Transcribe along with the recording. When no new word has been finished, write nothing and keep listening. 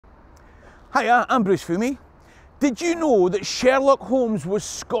Hiya, I'm Bruce Fummey. Did you know that Sherlock Holmes was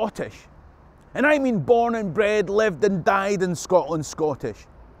Scottish? And I mean born and bred, lived and died in Scotland Scottish.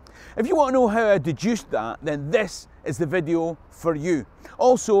 If you want to know how I deduced that, then this is the video for you.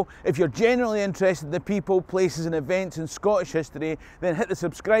 Also, if you're genuinely interested in the people, places and events in Scottish history, then hit the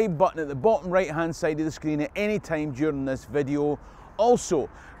subscribe button at the bottom right hand side of the screen at any time during this video. Also,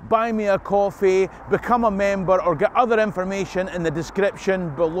 buy me a coffee, become a member or get other information in the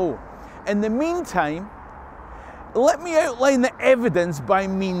description below. In the meantime, let me outline the evidence by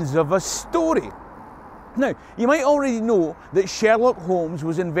means of a story. Now, you might already know that Sherlock Holmes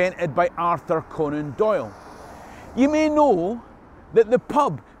was invented by Arthur Conan Doyle. You may know that the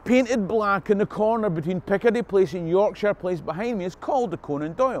pub painted black in the corner between Piccadilly Place and Yorkshire Place behind me is called the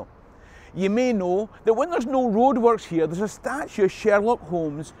Conan Doyle. You may know that when there's no roadworks here, there's a statue of Sherlock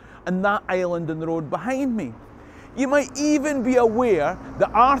Holmes on that island in the road behind me. You might even be aware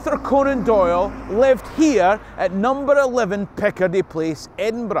that Arthur Conan Doyle lived here at number 11 Piccadilly Place,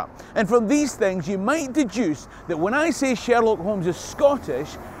 Edinburgh. And from these things you might deduce that when I say Sherlock Holmes is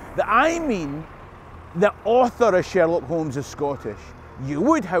Scottish, that I mean the author of Sherlock Holmes is Scottish. You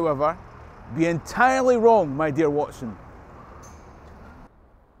would, however, be entirely wrong, my dear Watson.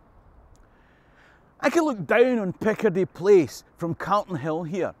 I can look down on Piccadilly Place from Carlton Hill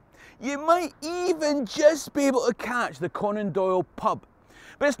here. You might even just be able to catch the Conan Doyle pub.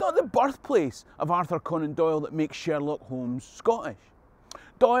 But it's not the birthplace of Arthur Conan Doyle that makes Sherlock Holmes Scottish.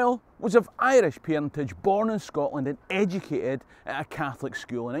 Doyle was of Irish parentage, born in Scotland and educated at a Catholic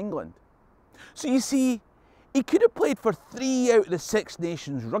school in England. So you see, he could have played for 3 out of the 6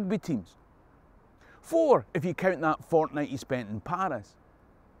 nations rugby teams. 4 if you count that fortnight he spent in Paris.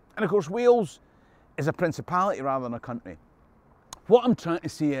 And of course Wales is a principality rather than a country. What I'm trying to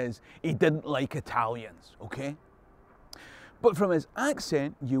say is, he didn't like Italians, okay? But from his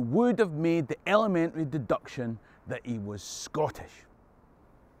accent, you would have made the elementary deduction that he was Scottish.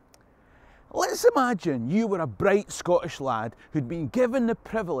 Let's imagine you were a bright Scottish lad who'd been given the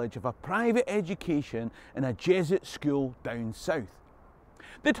privilege of a private education in a Jesuit school down south.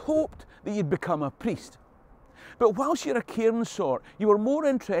 They'd hoped that you'd become a priest. But whilst you're a caring sort, you were more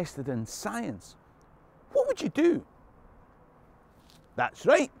interested in science. What would you do? That's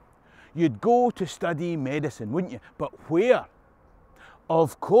right, you'd go to study medicine, wouldn't you? But where?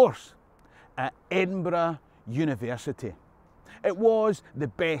 Of course, at Edinburgh University. It was the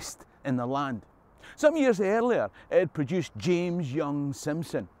best in the land. Some years earlier, it had produced James Young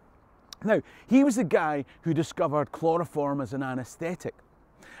Simpson. Now, he was the guy who discovered chloroform as an anaesthetic.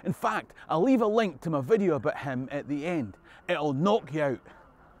 In fact, I'll leave a link to my video about him at the end. It'll knock you out.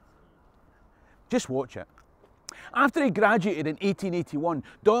 Just watch it. After he graduated in 1881,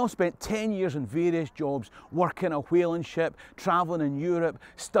 Doyle spent 10 years in various jobs, working a whaling ship, travelling in Europe,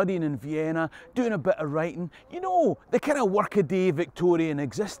 studying in Vienna, doing a bit of writing. You know, the kind of workaday Victorian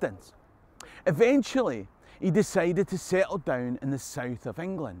existence. Eventually, he decided to settle down in the south of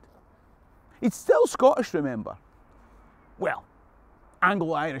England. He's still Scottish, remember? Well,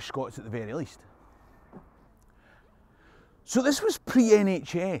 Anglo-Irish Scots at the very least. So this was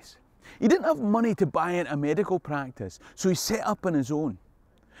pre-NHS. He didn't have money to buy into a medical practice, so he set up on his own,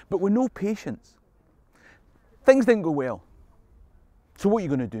 but with no patients. Things didn't go well. So what are you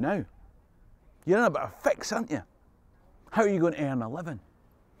going to do now? You're in a bit of a fix, aren't you? How are you going to earn a living?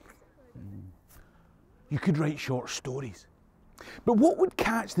 You could write short stories. But what would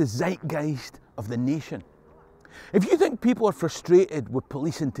catch the zeitgeist of the nation? If you think people are frustrated with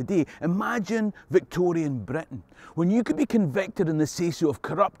policing today, imagine Victorian Britain, when you could be convicted in the say-so of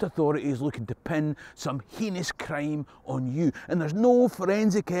corrupt authorities looking to pin some heinous crime on you, and there's no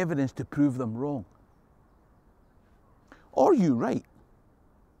forensic evidence to prove them wrong. Or you right.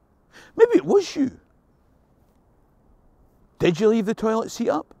 Maybe it was you. Did you leave the toilet seat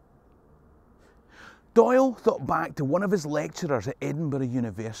up? Doyle thought back to one of his lecturers at Edinburgh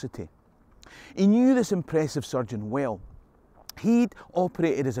University. He knew this impressive surgeon well. He'd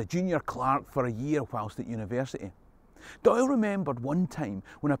operated as a junior clerk for a year whilst at university. Doyle remembered one time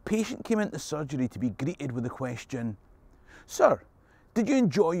when a patient came into surgery to be greeted with the question, "Sir, did you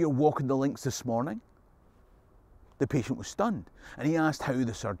enjoy your walk in the links this morning?" The patient was stunned, and he asked how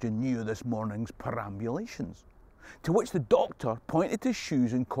the surgeon knew this morning's perambulations. To which the doctor pointed to his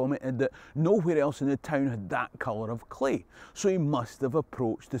shoes and commented that nowhere else in the town had that colour of clay, so he must have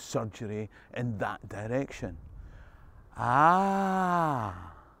approached the surgery in that direction.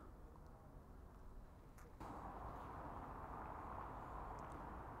 Ah.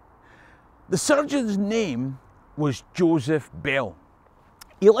 The surgeon's name was Joseph Bell.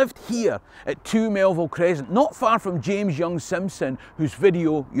 He lived here at 2 Melville Crescent, not far from James Young Simpson, whose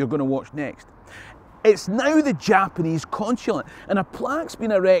video you're going to watch next. It's now the Japanese consulate, and a plaque's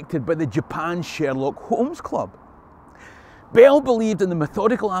been erected by the Japan Sherlock Holmes Club. Bell believed in the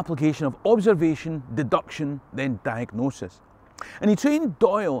methodical application of observation, deduction, then diagnosis. And he trained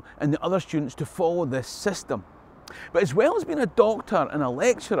Doyle and the other students to follow this system. But as well as being a doctor and a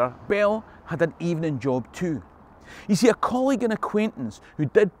lecturer, Bell had an evening job too. You see, a colleague and acquaintance who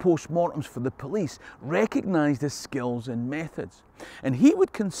did post-mortems for the police recognised his skills and methods. And he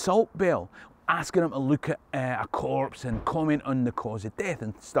would consult Bell, asking him to look at a corpse and comment on the cause of death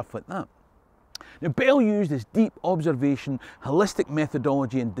and stuff like that. Now, Bell used his deep observation, holistic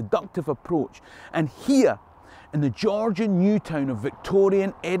methodology and deductive approach, and here in the Georgian new town of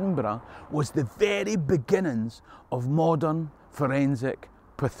Victorian Edinburgh was the very beginnings of modern forensic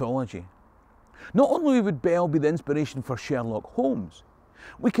pathology. Not only would Bell be the inspiration for Sherlock Holmes,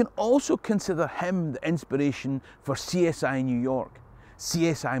 we can also consider him the inspiration for CSI New York,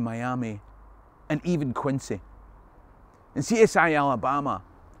 CSI Miami, and even Quincy. In CSI Alabama,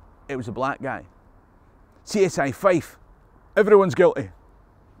 it was a black guy. CSI Fife, everyone's guilty.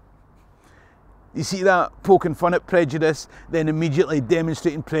 You see that? Poking fun at prejudice, then immediately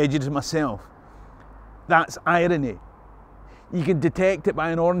demonstrating prejudice myself. That's irony. You can detect it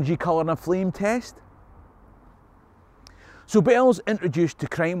by an orangey colour and a flame test. So Bell's introduced to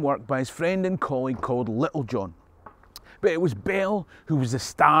crime work by his friend and colleague called Little John. But it was Bell who was the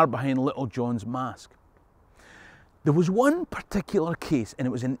star behind Little John's mask. There was one particular case, and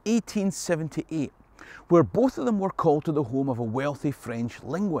it was in 1878, where both of them were called to the home of a wealthy French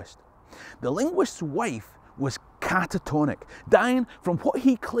linguist. The linguist's wife was catatonic, dying from what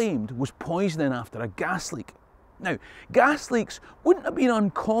he claimed was poisoning after a gas leak. Now, gas leaks wouldn't have been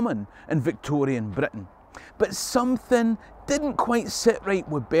uncommon in Victorian Britain, but something didn't quite sit right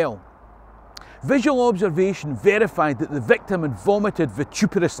with Bell. Visual observation verified that the victim had vomited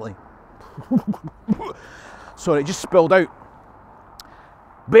vituperously. Sorry, it just spilled out.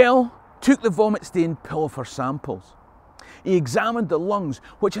 Bell took the vomit-stained pillow for samples. He examined the lungs,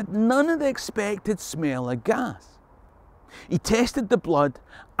 which had none of the expected smell of gas. He tested the blood,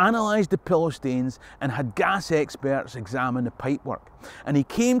 analysed the pillow stains, and had gas experts examine the pipework. And he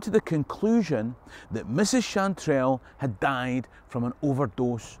came to the conclusion that Mrs. Chantrell had died from an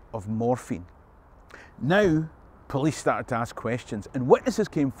overdose of morphine. Now, police started to ask questions, and witnesses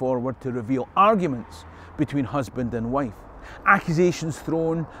came forward to reveal arguments between husband and wife. Accusations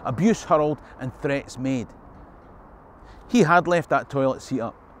thrown, abuse hurled, and threats made. He had left that toilet seat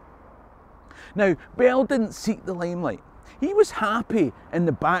up. Now, Bell didn't seek the limelight. He was happy in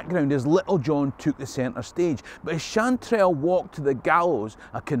the background as Little John took the centre stage, but as Chantrell walked to the gallows,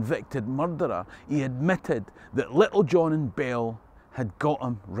 a convicted murderer, he admitted that Little John and Bell had got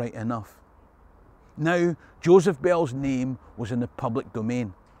him right enough. Now, Joseph Bell's name was in the public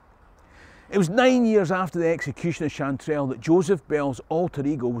domain. It was 9 years after the execution of Chantrell that Joseph Bell's alter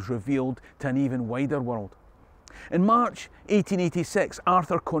ego was revealed to an even wider world. In March 1886,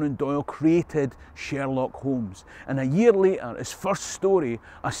 Arthur Conan Doyle created Sherlock Holmes, and a year later, his first story,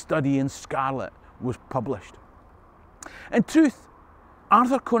 A Study in Scarlet, was published. In truth,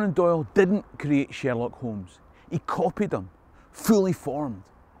 Arthur Conan Doyle didn't create Sherlock Holmes. He copied him, fully formed,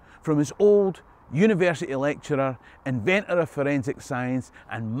 from his old university lecturer, inventor of forensic science,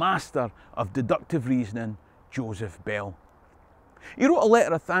 and master of deductive reasoning, Joseph Bell. He wrote a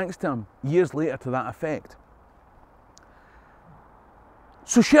letter of thanks to him years later to that effect.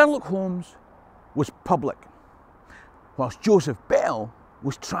 So Sherlock Holmes was public, whilst Joseph Bell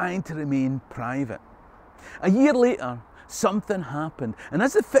was trying to remain private. A year later, something happened, and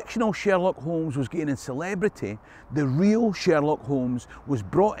as the fictional Sherlock Holmes was gaining celebrity, the real Sherlock Holmes was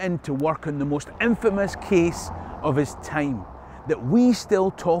brought in to work on the most infamous case of his time that we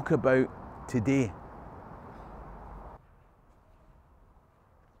still talk about today.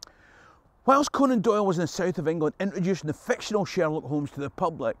 Whilst Conan Doyle was in the south of England introducing the fictional Sherlock Holmes to the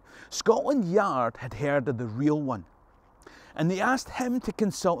public, Scotland Yard had heard of the real one, and they asked him to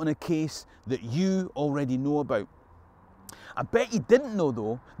consult on a case that you already know about. I bet you didn't know,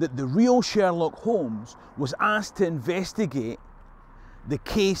 though, that the real Sherlock Holmes was asked to investigate the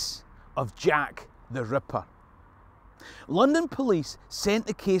case of Jack the Ripper. London police sent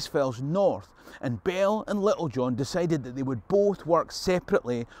the case files north, and Bell and Littlejohn decided that they would both work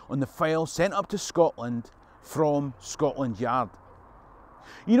separately on the file sent up to Scotland from Scotland Yard.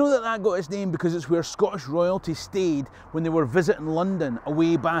 You know that got its name because it's where Scottish royalty stayed when they were visiting London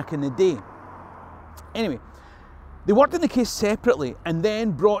way back in the day. Anyway, they worked on the case separately and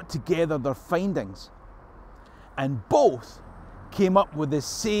then brought together their findings. And both came up with the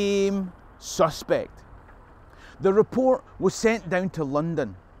same suspect. The report was sent down to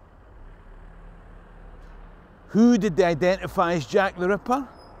London. Who did they identify as Jack the Ripper?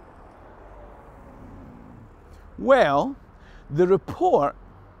 Well, the report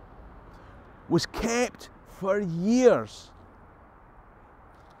was kept for years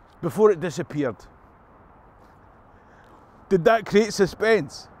before it disappeared. Did that create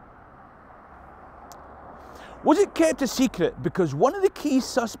suspense? Was it kept a secret because one of the key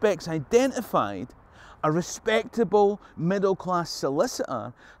suspects identified, a respectable middle-class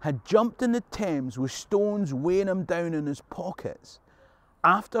solicitor, had jumped in the Thames with stones weighing him down in his pockets,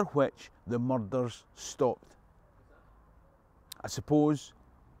 after which the murders stopped? I suppose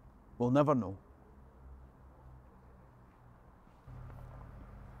we'll never know.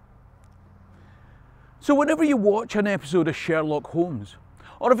 So whenever you watch an episode of Sherlock Holmes,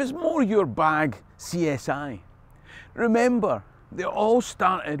 or if it's more your bag, CSI, remember they all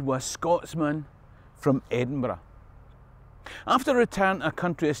started with a Scotsman from Edinburgh. After returning to a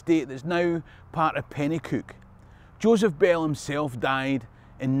country estate that's now part of Pennycook, Joseph Bell himself died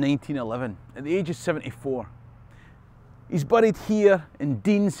in 1911 at the age of 74. He's buried here in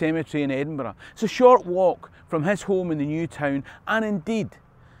Dean Cemetery in Edinburgh. It's a short walk from his home in the new town, and indeed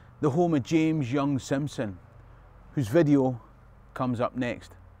the home of James Young Simpson, whose video comes up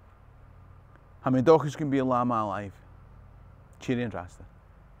next. Ha mé dochas gwn bí lá má live. Cheery and Rasta.